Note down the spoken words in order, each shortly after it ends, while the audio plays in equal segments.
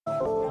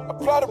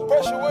Apply the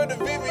pressure with the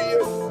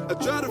VVS. I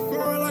try to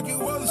fire like it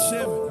was a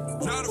Chevy.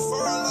 Try to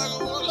fire like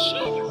it was a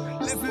Chevy.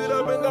 Lift it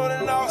up and go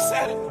and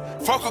offset it.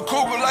 Fuck a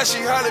Cooper like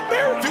she Halle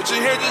Berry. Future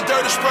hinges,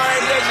 dirty spray,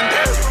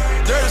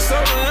 legendary. Dirty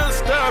something in the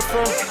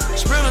styrofoam.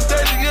 Spill a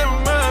day to get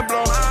my mind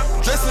blown.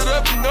 Dress it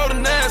up and go to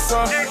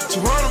Nassau. 200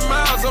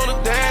 miles on the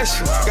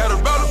dash. Gotta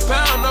roll a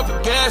pound up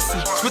a gas.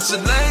 Switching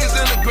lanes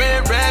in the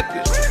Grand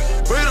Rapids.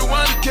 We the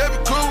one that kept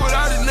it cool with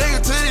all these niggas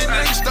till these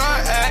niggas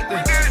start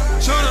acting.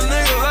 Shoot a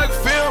nigga like a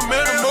film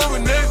in a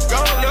movie, nigga,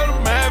 gon' let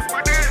them have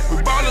it.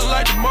 We ballin'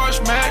 like the March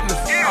Madness.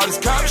 All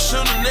these cops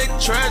shoot a nigga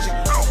tragic.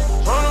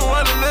 I don't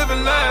wanna live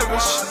in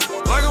lavish,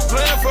 like I'm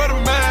playing for the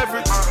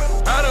Mavericks.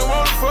 I don't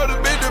want it for the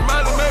bitch that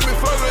might have made me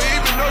fuck her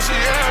even though she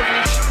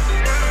average.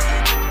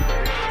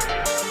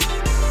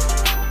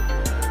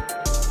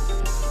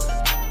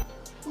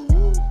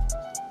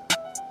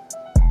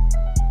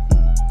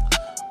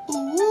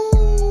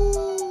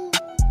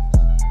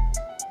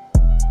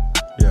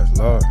 Yes,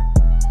 Lord.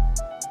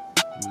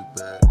 We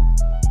back.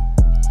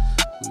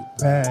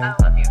 Bang. I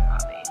love you,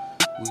 Bobby.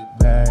 We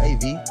Bang. Hey,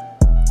 V.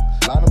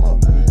 Line them up.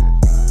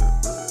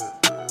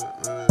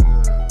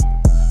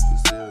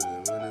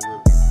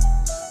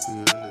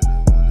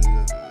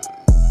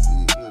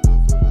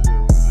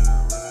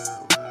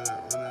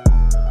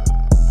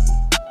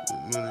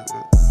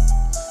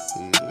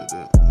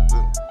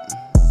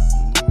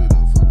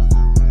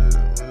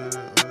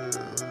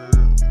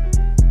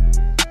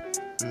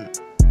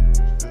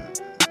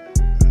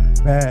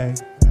 Bang.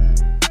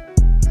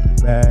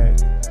 Bang.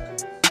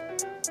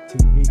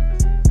 TV.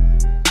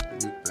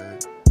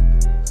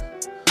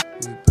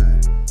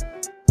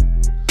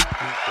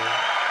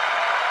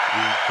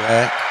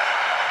 Back.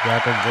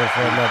 Back again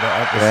for another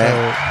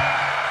episode.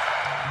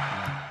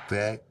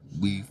 Back.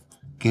 We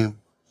get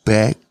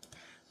back.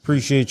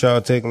 Appreciate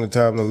y'all taking the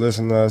time to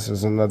listen to us.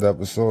 It's another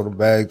episode of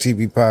Bag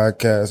TV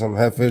Podcast. I'm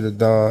Hefe the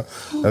Don.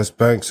 That's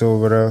Banks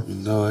over there. You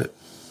know it.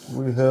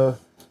 We here.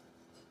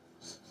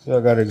 Y'all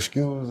gotta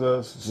excuse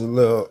us. It's a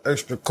little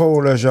extra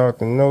cold as y'all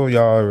can know.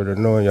 Y'all already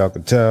know and y'all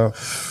can tell.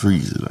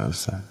 Freezing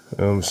outside. You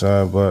know what I'm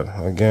saying? But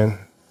again,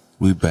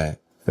 We back.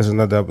 it's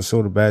another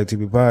episode of Bag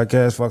TV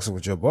Podcast. Fucks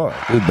with your boy.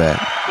 We back.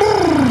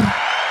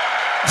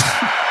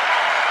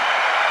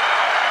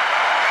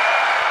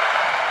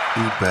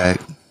 We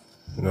back.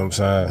 You know what I'm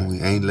saying? We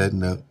ain't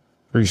letting up.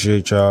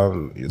 Appreciate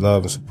y'all, your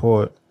love and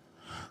support.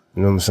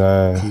 You know what I'm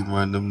saying? Keep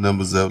running them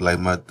numbers up like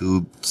my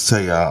dude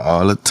say y'all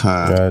all the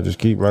time. Yeah, just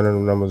keep running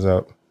them numbers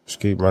up. Just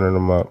keep running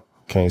them up.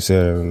 Can't say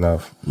it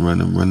enough.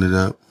 Run it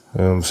up.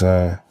 You know what I'm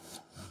saying?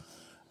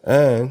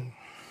 And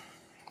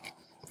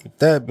with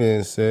that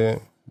being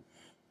said,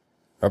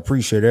 I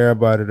appreciate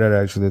everybody that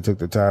actually took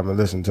the time to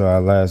listen to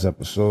our last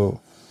episode.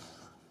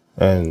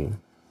 And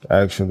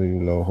actually, you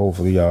know,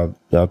 hopefully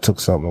y'all took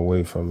something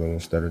away from it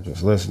instead of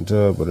just listening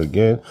to it. But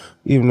again,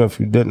 even if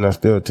you didn't, I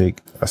still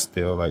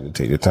like to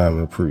take the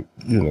time to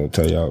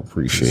tell y'all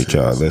appreciate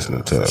y'all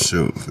listening to it. For sure.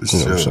 You know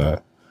what I'm saying?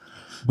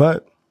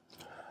 But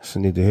it's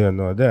neither here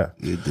nor there.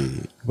 You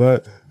did.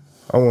 But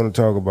I want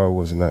to talk about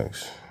what's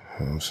next.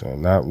 You know what I'm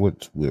saying? Not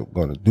what we're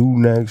going to do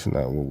next,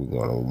 not what we're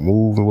going to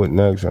move with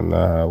next, or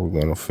not how we're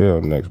going to feel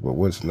next, but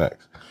what's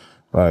next.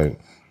 Like,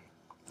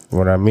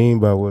 what I mean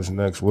by what's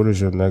next, what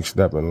is your next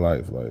step in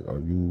life? Like, are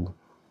you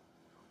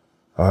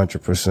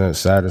 100%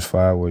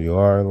 satisfied where you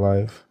are in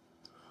life?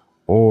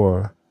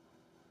 Or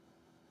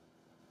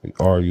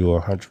are you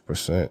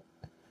 100%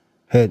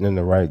 heading in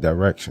the right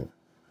direction?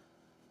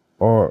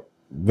 Or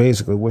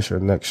basically, what's your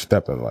next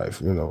step in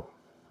life? You know,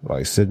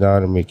 like sit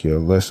down and make you a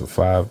list of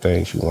 5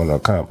 things you want to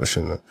accomplish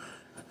in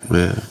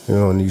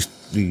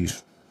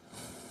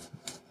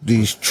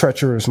these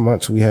treacherous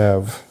months we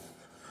have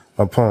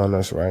upon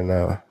us right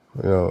now.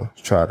 You know,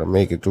 try to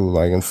make it through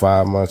like in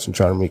 5 months and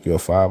try to make you a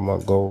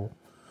 5-month goal.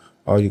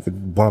 Or you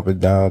could bump it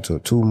down to a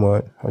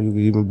 2-month. Or you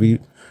could even be,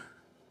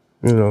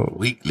 you know,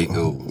 weekly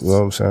goals. You know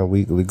what I'm saying?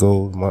 Weekly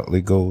goals,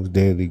 monthly goals,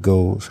 daily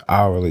goals,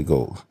 hourly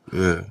goals. Yeah.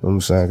 You know what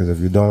I'm saying? Because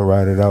if you don't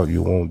write it out,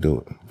 you won't do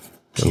it.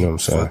 You know what I'm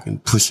saying? Fucking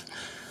push.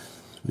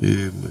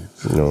 Yeah, man.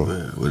 You know,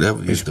 man,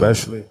 whatever you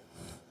especially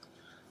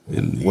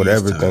doing. with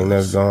everything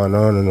that's going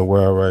on in the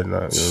world right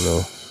now, you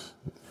know.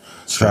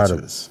 Try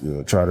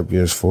to be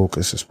as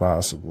focused as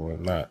possible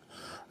and not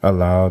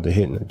allow the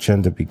hidden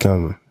agenda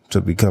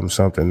to become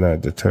something that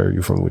deter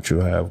you from what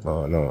you have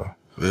going on.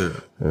 Yeah.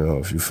 You know,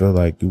 if you feel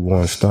like you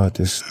want to start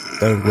this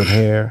thing with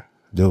hair,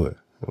 do it.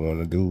 You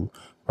want to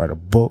write a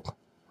book,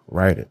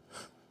 write it.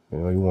 You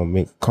know, you want to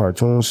make a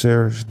cartoon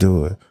series,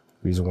 do it.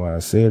 Reason why I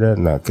say that,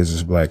 not because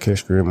it's Black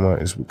History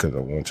Month, it's because I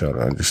want y'all to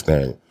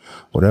understand it.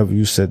 Whatever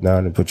you sit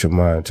down and put your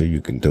mind to,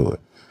 you can do it.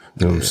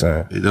 You know what I'm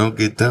saying? It don't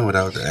get done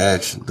without the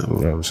action, though. You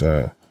know what I'm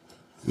saying?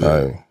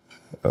 Yeah.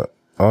 Like,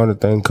 only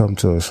thing come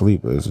to a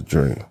sleeper is a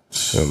dream. You know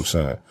what I'm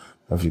saying?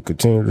 If you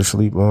continue to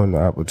sleep on the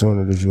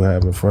opportunities you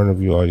have in front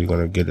of you, all you're going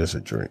to get is a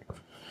dream.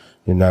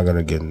 You're not going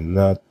to get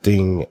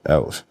nothing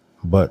else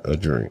but a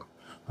dream.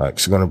 Like,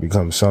 it's going to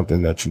become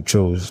something that you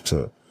chose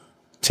to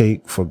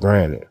take for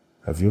granted.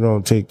 If you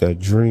don't take that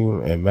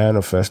dream and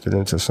manifest it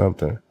into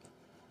something,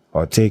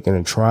 are taken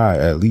and try,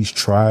 at least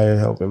try and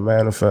help it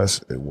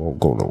manifest, it won't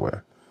go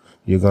nowhere.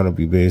 You're going to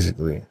be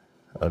basically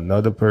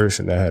another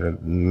person that had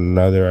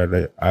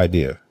another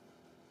idea.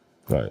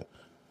 Right.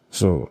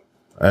 So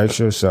ask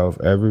yourself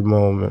every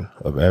moment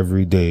of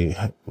every day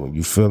when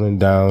you're feeling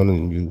down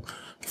and you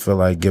feel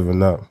like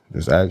giving up,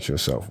 just ask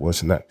yourself,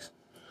 what's next?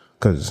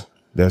 Because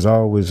there's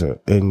always an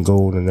end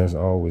goal and there's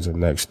always a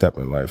next step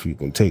in life you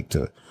can take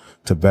to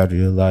better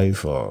your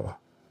life or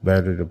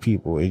better the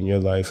people in your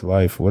life,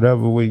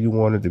 whatever way you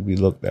want it to be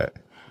looked at.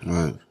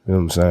 Right. You know what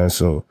I'm saying?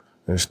 So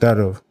instead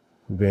of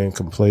being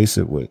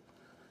complacent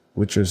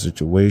with your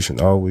situation,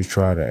 always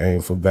try to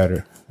aim for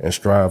better and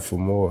strive for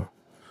more.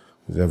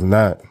 Because if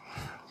not,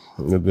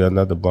 it'll be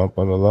another bump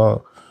on the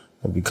log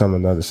and become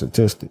another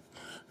statistic.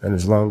 And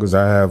as long as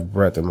I have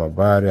breath in my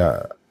body,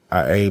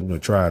 I aim to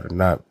try to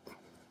not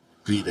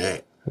be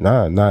that.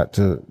 Not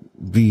to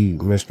be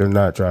Mr.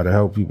 Not try to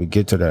help people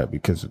get to that.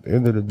 Because at the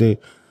end of the day,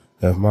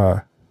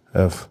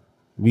 if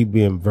me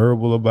being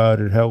verbal about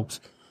it helps,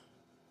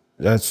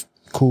 that's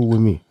cool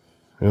with me.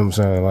 You know what I'm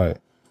saying? Like,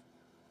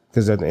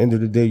 because at the end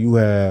of the day, you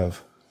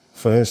have,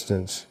 for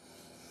instance,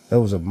 there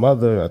was a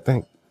mother, I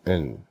think,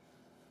 in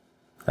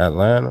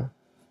Atlanta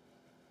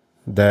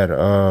that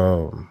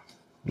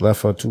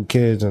left her 2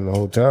 kids in the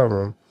hotel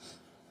room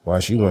while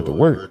she went to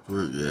work. Yeah.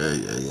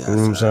 You know what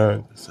I'm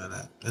saying?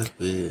 That's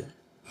bad.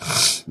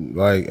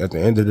 Like, at the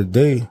end of the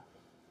day,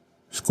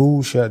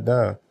 school shut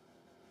down.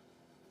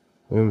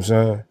 You know what I'm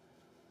saying?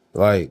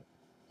 Like,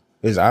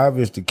 it's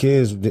obvious the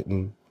kids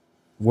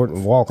weren't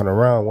walking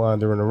around,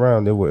 wandering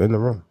around. They were in the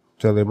room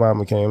till their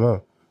mama came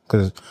up.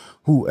 Because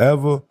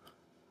whoever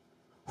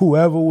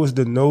was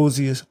the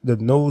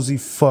nosy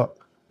fuck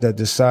that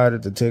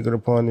decided to take it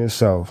upon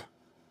themselves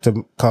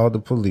to call the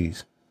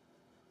police,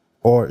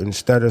 or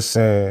instead of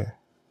saying,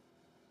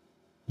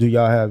 do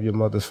y'all have your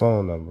mother's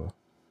phone number?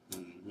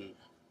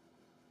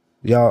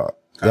 Y'all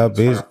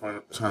basically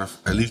trying to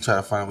at least try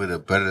to find a way to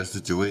better the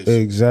situation.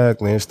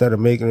 Exactly. Instead of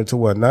making it to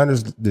what now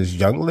this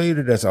young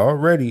lady that's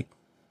already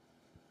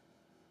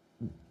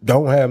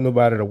don't have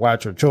nobody to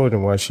watch her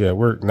children while she at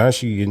work. Now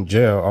she in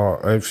jail,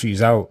 or if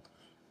she's out,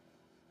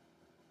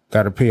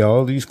 got to pay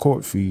all these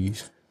court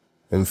fees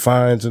and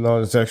fines and all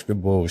this extra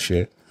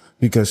bullshit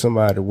because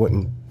somebody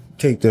wouldn't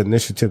take the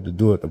initiative to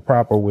do it the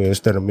proper way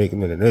instead of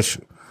making it an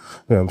issue. You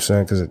know what I'm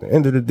saying? Because at the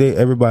end of the day,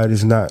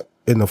 everybody's not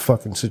in a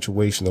fucking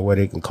situation where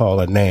they can call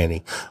a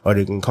nanny or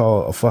they can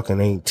call a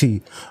fucking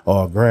auntie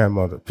or a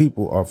grandmother.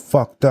 People are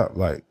fucked up.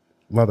 Like,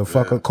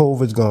 motherfucker,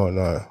 COVID's going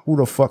on. Who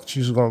the fuck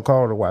she's gonna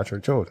call to watch her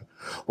children?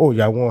 Oh,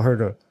 y'all want her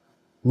to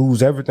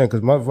lose everything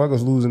because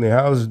motherfuckers losing their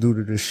houses due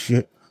to this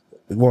shit.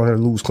 They want her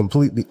to lose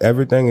completely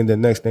everything, and the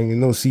next thing you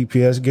know,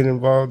 CPS get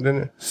involved in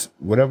it.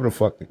 Whatever the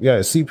fuck. Yeah,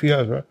 it's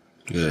CPS, right?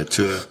 Yeah,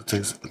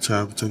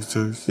 child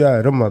protective.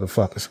 Yeah, them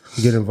motherfuckers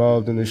get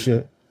involved in this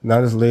shit. Now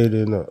this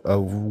lady in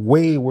a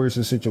way worse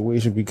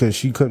situation because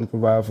she couldn't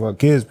provide for her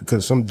kids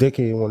because some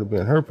dickhead want to be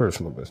in her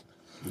personal business.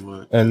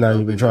 Right. And not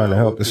even trying to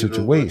help the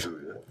situation.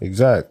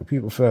 Exactly.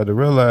 People fail to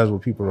realize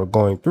what people are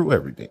going through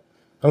every day.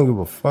 I don't give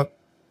a fuck.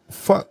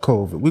 Fuck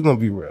COVID. We're going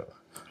to be real.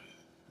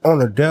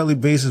 On a daily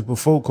basis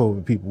before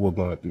COVID, people were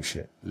going through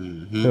shit.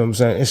 Mm-hmm. You know what I'm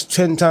saying? It's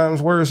 10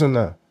 times worse than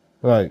that.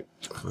 Like,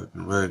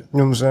 right. You know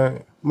what I'm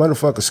saying?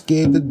 Motherfuckers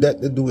scared to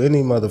death to do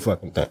any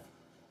motherfucking thing.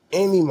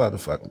 Any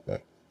motherfucking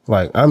thing.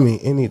 Like, I mean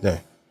anything.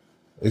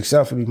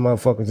 Except for these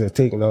motherfuckers that's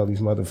taking all these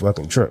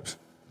motherfucking trips.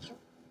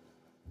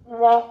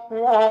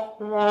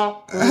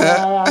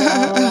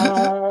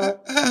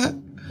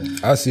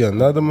 I see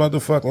another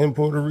motherfucker in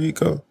Puerto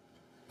Rico.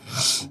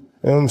 You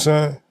know what I'm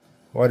saying?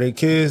 While their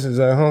kids is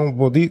at home,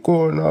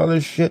 Bodico and all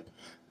this shit.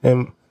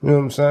 And you know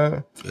what I'm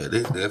saying? Yeah,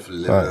 they definitely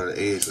living on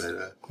the edge like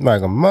that.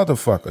 Like a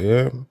motherfucker,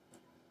 yeah.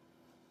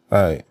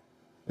 Like,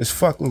 it's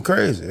fucking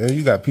crazy. And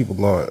you got people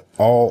going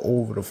all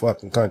over the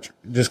fucking country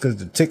just because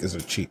the tickets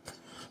are cheap.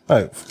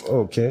 Like,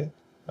 okay,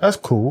 that's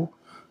cool.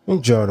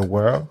 Enjoy the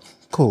world.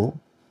 Cool.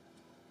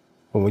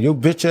 But when your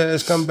bitch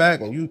ass come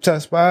back and you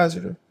test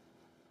positive,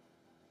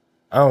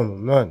 I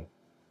don't know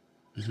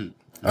nothing.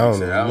 I don't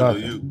know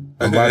nothing. You.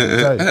 I'm about to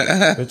tell you.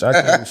 Bitch, I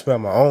can't even spell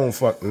my own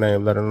fucking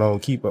name, let alone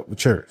keep up with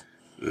church.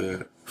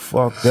 Yeah.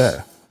 Fuck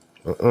that.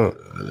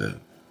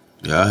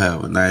 Y'all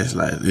have a nice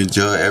life.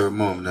 Enjoy every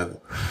moment of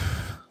it.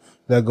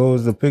 That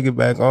goes to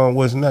piggyback on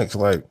what's next.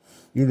 Like,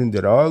 you done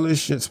did all this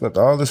shit, spent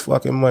all this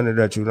fucking money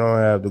that you don't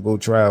have to go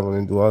travel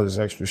and do all this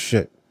extra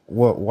shit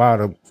while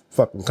the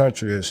fucking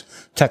country is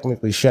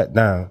technically shut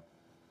down.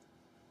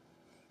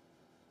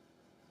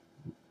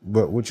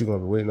 But what you gonna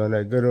be waiting on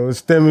that good old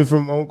stemmy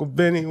from Uncle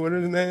Benny? What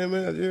his name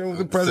is? You know,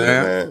 the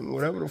president, man.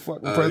 Whatever the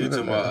fucking president. You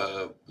talking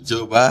about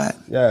Joe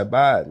Biden? Yeah,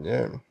 Biden,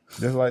 yeah.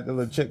 Just like the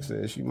little chick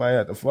said, she might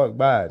have to fuck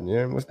Biden,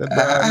 yeah. What's that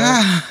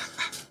Biden?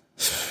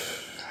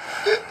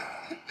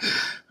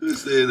 Who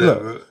said that,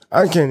 Look, bro?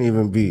 I can't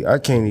even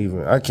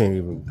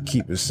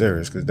keep it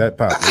serious because that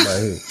popped in my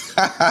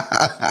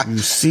head. You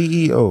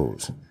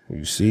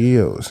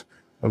CEOs.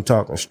 I'm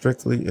talking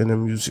strictly in the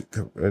music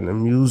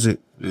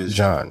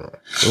genre.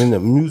 In the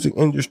music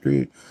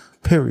industry,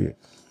 period.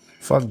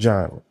 Fuck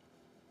genre.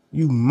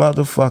 You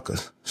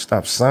motherfuckers.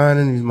 Stop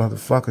signing these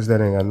motherfuckers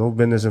that ain't got no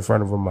business in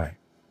front of a mic.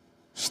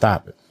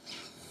 Stop it.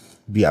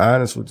 Be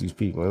honest with these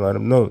people and let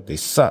them know they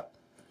suck.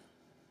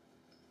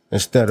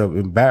 Instead of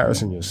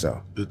embarrassing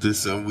yourself. Is this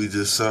something we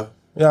just saw?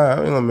 Yeah, I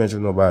ain't gonna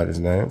mention nobody's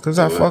name because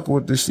I fuck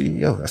with the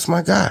CEO. That's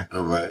my guy.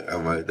 All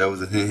right. That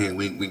was a hint,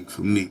 wink, wink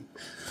for me.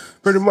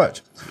 Pretty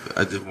much.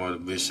 I just wanted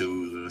to make sure we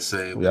was on the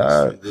same.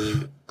 Yeah.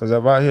 Because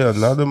if I hear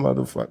another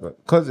motherfucker,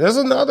 because there's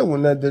another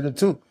one that did it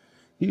too.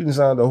 He done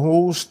signed a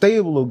whole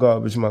stable of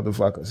garbage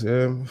motherfuckers.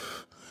 Yeah?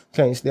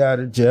 Can't stay out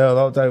of jail,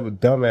 all type of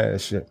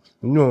dumbass shit.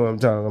 You know what I'm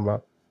talking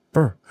about.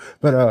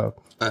 But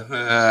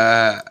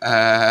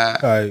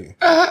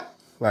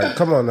like,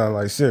 come on now,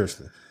 like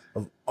seriously.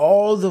 Of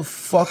all the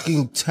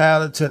fucking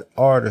talented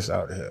artists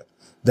out here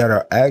that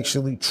are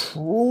actually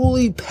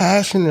truly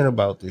passionate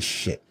about this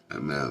shit.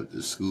 I'm out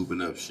just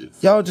scooping up shit.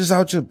 Y'all just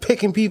out here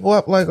picking people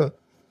up like a...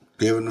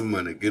 Giving them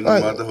money, getting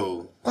them out the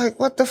hole. Like,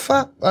 what the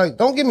fuck? Like,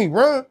 don't get me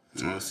wrong.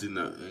 I don't see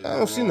nothing. I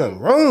don't see nothing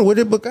wrong with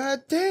it, but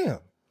goddamn.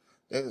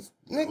 Niggas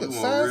we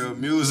want real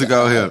music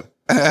out here.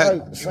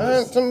 Like,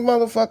 sign some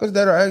motherfuckers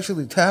that are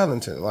actually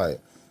talented. Like,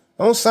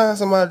 don't sign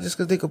somebody just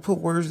because they could put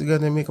words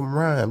together and make them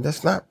rhyme.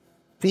 That's not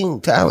being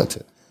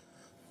talented.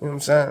 You know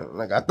what I'm saying?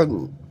 Like,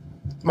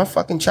 my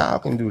fucking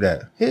child can do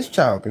that. His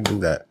child can do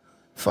that.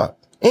 Fuck.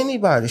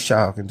 Anybody's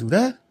child can do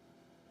that.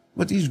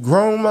 But these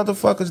grown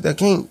motherfuckers that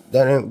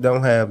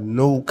don't have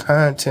no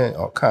content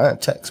or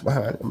context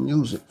behind the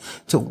music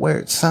to where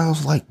it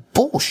sounds like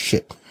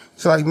bullshit.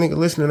 It's like nigga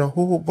listening to a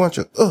whole bunch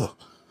of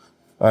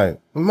Like,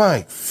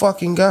 my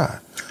fucking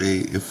God. A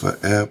if for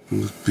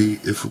apples, B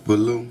if for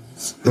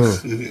balloons.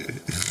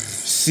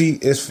 C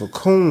is for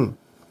coon.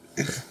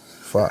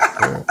 Fuck,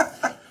 man.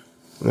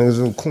 Niggas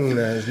some coon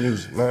ass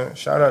music, man.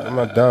 Shout out to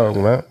my dog,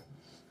 man.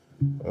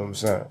 You know what I'm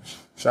saying?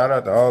 Shout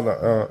out to all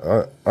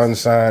the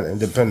unsigned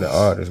independent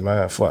artists,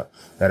 man. Fuck.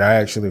 That are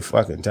actually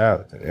fucking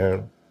talented, you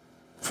know?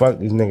 Fuck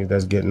these niggas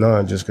that's getting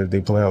on just because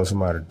they playing with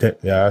somebody's dick.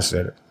 Yeah, I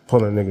said it.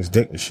 Pulling niggas'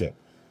 dick and shit.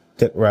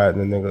 Dick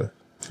riding the nigga.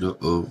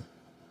 Uh-oh.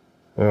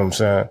 You know what I'm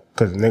saying?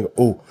 Because the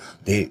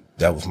nigga,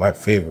 that was my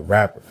favorite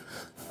rapper.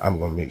 I'm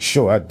going to make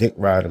sure I dick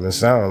ride him and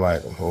sound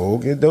like him.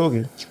 Okie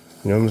dokie.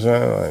 You know what I'm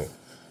saying? Like,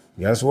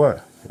 guess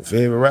what? Your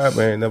favorite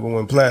rapper ain't never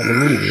went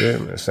platinum either. Yeah?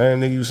 The same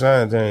nigga you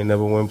signed to ain't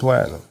never went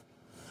platinum.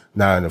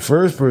 Now, in the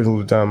first person we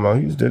were talking about,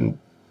 he's done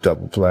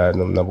double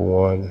platinum, number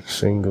one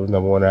singles,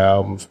 number one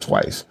albums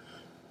twice.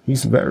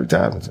 He's very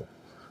talented.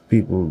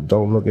 People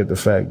don't look at the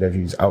fact that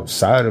he's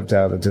outside of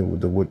talented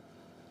with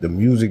the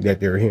music that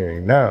they're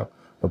hearing now,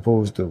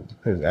 opposed to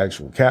his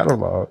actual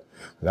catalog.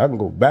 I can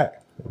go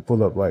back and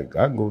pull up, like,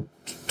 I can go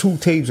 2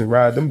 tapes and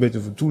ride them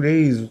bitches for 2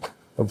 days,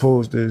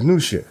 opposed to his new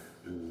shit.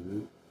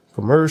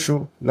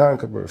 Commercial,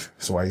 non-commercial.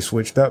 That's why he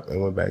switched up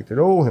and went back to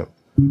the old him.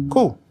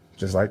 Cool.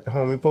 Just like the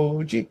homie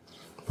Polo G.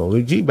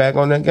 Polo G back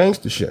on that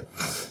gangster shit.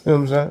 You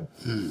know what I'm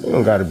saying? You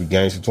don't gotta be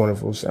gangster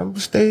 24/7,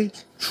 but stay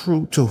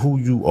true to who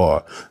you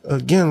are.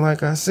 Again,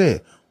 like I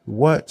said,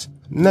 what's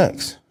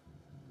next?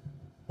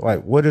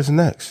 Like, what is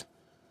next?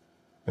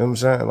 You know what I'm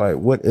saying? Like,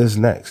 what is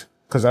next?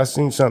 Because I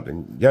seen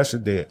something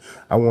yesterday.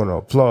 I want to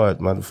applaud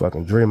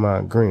motherfucking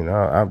Draymond Green.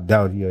 I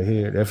doubt he'll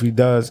hear it. If he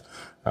does,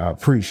 I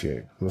appreciate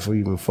it before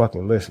even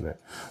fucking listening.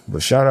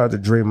 But shout out to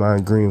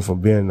Draymond Green for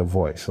being the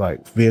voice,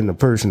 like being the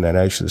person that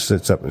actually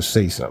sits up and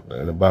say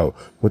something about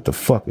what the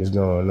fuck is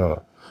going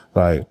on.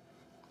 Like,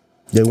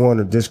 they want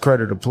to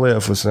discredit a player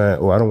for saying,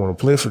 I don't want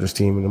to play for this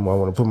team anymore. I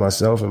want to put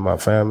myself and my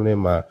family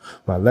and my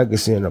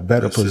legacy in a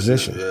better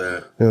position. You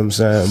know what I'm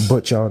saying?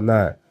 But y'all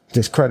not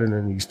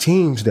discrediting these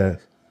teams that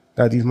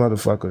got these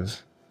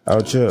motherfuckers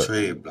out here.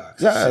 Trade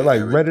blocks. Yeah,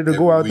 like ready to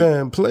go out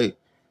there and play.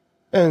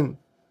 And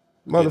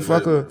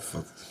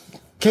motherfucker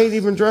can't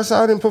even dress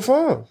out and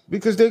perform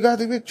because they got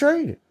to get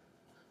traded.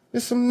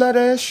 It's some nut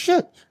ass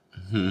shit.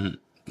 You know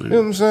what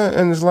I'm saying?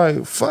 And it's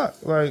like, fuck,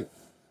 like,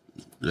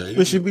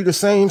 it should be the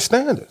same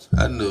standards.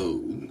 I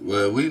know.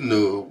 Well, we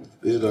know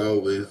it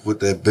always with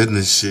that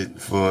business shit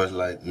for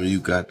like when you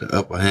got the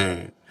upper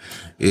hand,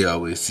 it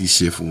always see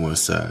shit from one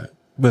side.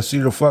 But see,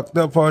 the fucked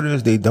up part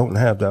is they don't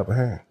have the upper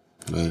hand.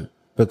 Right.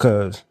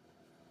 Because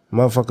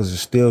motherfuckers are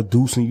still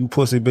deucing you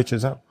pussy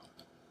bitches out.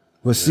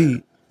 But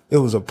see, it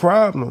was a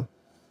problem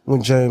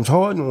when James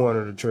Harden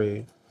wanted to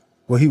trade,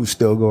 but he was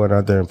still going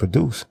out there and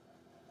produce.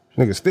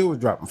 Nigga still was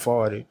dropping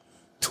 40,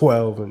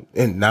 12,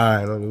 and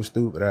 9 on your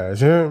stupid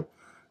ass. You hear me?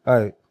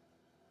 Like,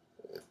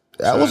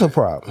 that was a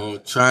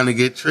problem. Trying to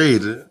get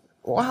traded.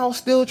 Wow,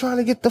 still trying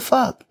to get the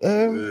fuck.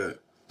 Yeah.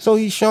 So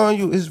he's showing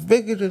you it's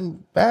bigger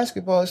than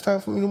basketball. It's time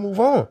for me to move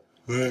on.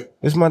 Right.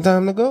 It's my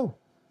time to go.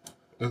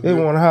 They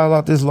want to holler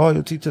out this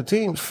loyalty to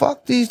teams.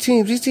 Fuck these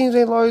teams. These teams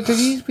ain't loyal to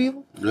these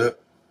people. Yep.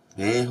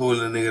 They ain't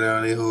holding a nigga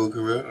down their whole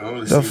career. I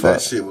only see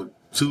that shit with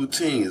 2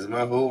 teams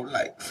my whole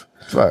life.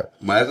 Right.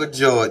 Michael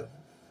Jordan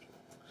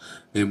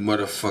and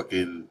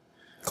motherfucking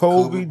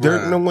Kobe,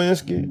 Dirk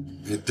Nowitzki.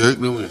 And Dirk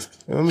Nowitzki.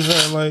 You know what I'm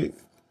saying? Like,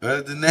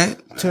 other than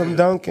that, Tim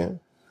Duncan.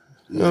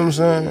 You know what I'm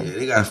saying? Yeah,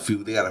 they got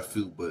a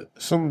few, but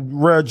some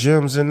rare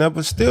gems in there,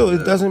 but still,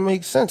 it doesn't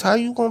make sense. How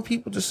you want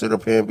people to sit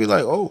up here and be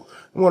like, oh,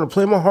 I want to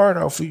play my heart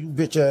out for you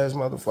bitch ass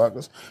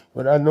motherfuckers?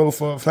 But I know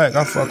for a fact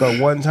I fuck up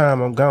one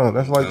time, I'm gone.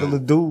 That's like the little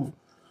dude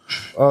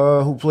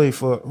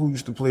who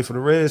used to play for the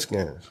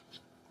Redskins,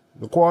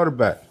 the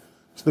quarterback.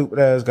 Stupid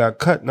ass got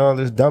cut and all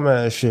this dumb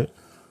ass shit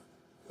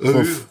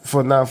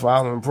for not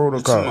following you talking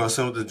protocol. about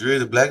some of the dread,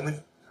 the black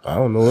nigga? I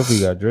don't know if he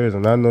got dreads,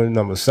 and I know he's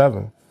number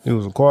 7. He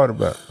was a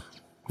quarterback.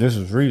 This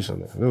was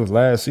recently. It was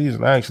last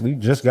season. Actually, he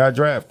just got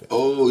drafted.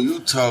 Oh, you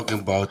talking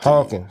about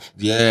Hawkins?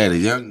 Yeah, the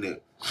young nigga.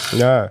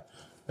 Yeah,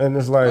 and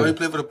it's like He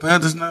play for the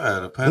Panthers now. The he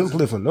don't Panthers.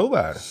 play for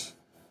nobody.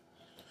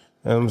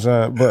 You know what I'm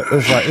saying? But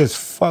it's like it's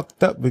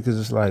fucked up because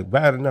it's like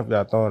bad enough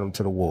y'all throwing them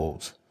to the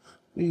wolves.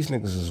 These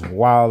niggas is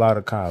wild out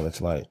of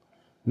college. Like,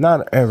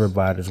 not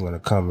everybody's gonna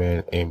come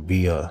in and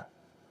be a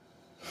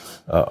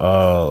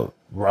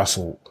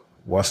Russell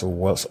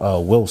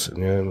Wilson,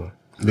 you know,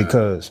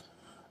 because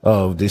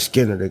of the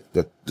skin of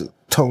the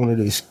tone of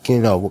their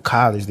skin or what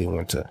college they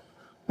went to.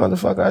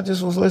 Motherfucker, I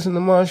just was listening to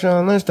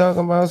Marshawn Lynch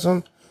talking about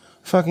some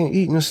fucking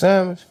eating a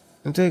sandwich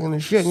and taking a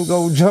shit and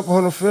go jump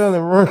on the field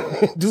and run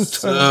and do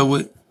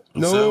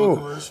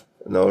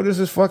No, this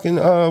is fucking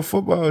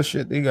football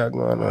shit they got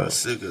going on. I didn't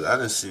see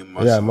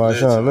Marshawn. Yeah,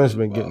 Marshawn Lynch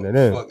been getting it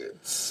in. Fucking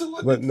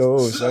But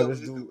no, son, this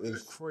dude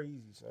is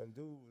crazy, son.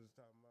 Dude was